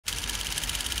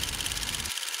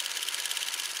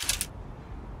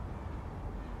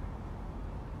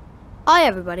Hi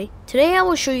everybody, today I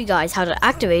will show you guys how to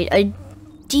activate a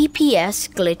DPS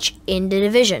glitch in the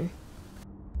Division.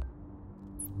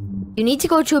 You need to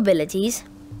go to Abilities,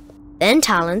 then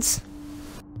Talents,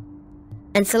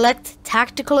 and select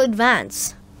Tactical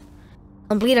Advance.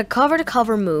 Complete a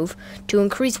cover-to-cover move to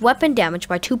increase weapon damage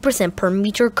by 2% per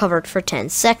meter covered for 10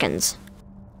 seconds.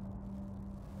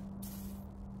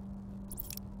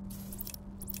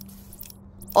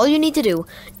 All you need to do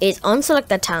is unselect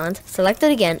that talent, select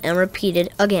it again, and repeat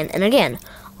it again and again.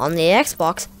 On the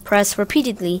Xbox, press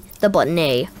repeatedly the button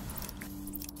A.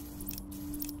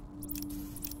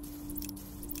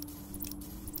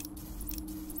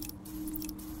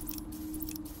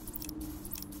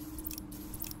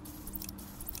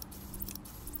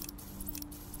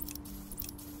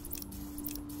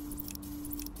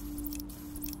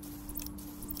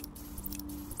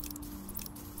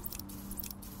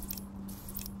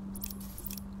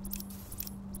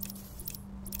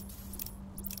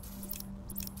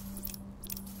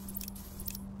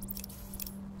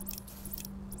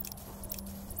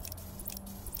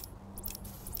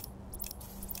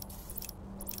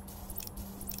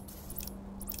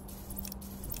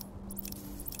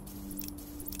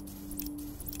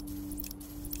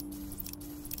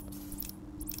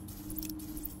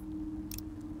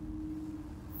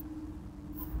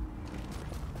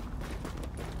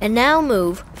 And now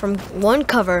move from one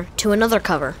cover to another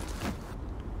cover.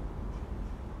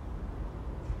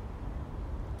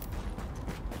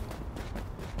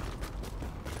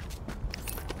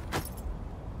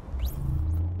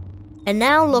 And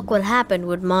now look what happened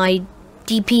with my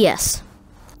DPS.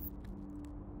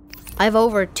 I have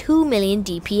over 2 million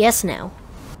DPS now.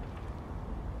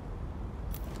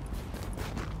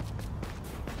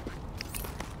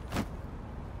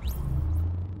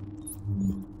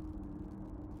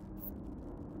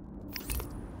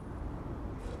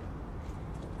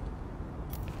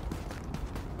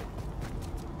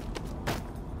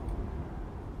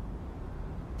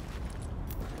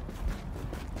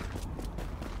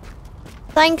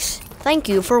 Thank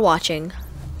you for watching.